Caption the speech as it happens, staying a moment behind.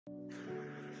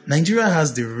Nigeria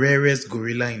has the rarest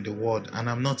gorilla in the world, and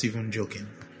I'm not even joking.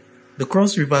 The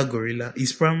Cross River gorilla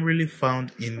is primarily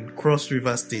found in Cross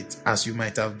River State, as you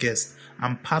might have guessed,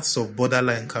 and parts of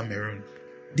borderline Cameroon.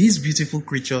 These beautiful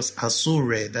creatures are so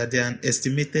rare that there are an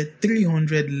estimated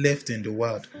 300 left in the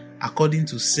wild, according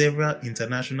to several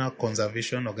international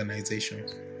conservation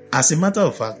organizations. As a matter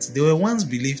of fact, they were once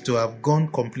believed to have gone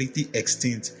completely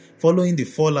extinct following the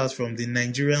fallout from the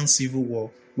Nigerian Civil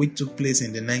War, which took place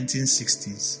in the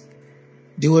 1960s.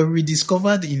 They were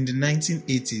rediscovered in the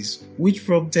 1980s, which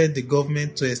prompted the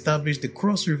government to establish the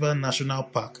Cross River National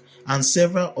Park and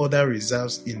several other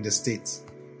reserves in the state.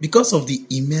 Because of the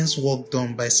immense work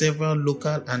done by several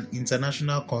local and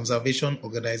international conservation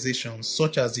organizations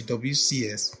such as the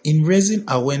WCS in raising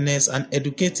awareness and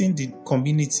educating the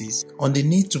communities on the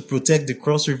need to protect the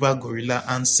Cross River gorilla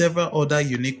and several other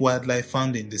unique wildlife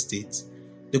found in the state,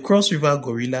 the Cross River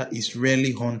gorilla is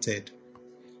rarely hunted.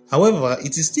 However,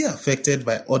 it is still affected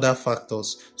by other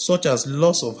factors such as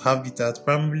loss of habitat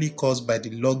primarily caused by the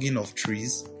logging of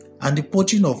trees and the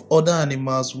poaching of other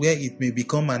animals where it may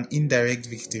become an indirect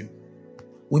victim.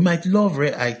 We might love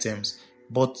rare items,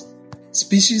 but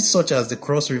species such as the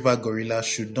Cross River gorilla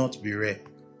should not be rare.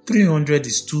 300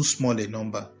 is too small a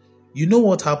number. You know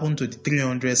what happened to the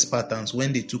 300 Spartans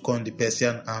when they took on the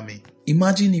Persian army?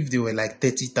 Imagine if they were like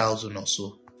 30,000 or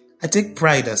so. I take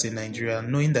pride as a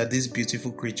Nigerian knowing that these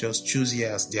beautiful creatures choose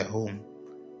here as their home.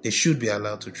 They should be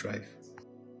allowed to thrive.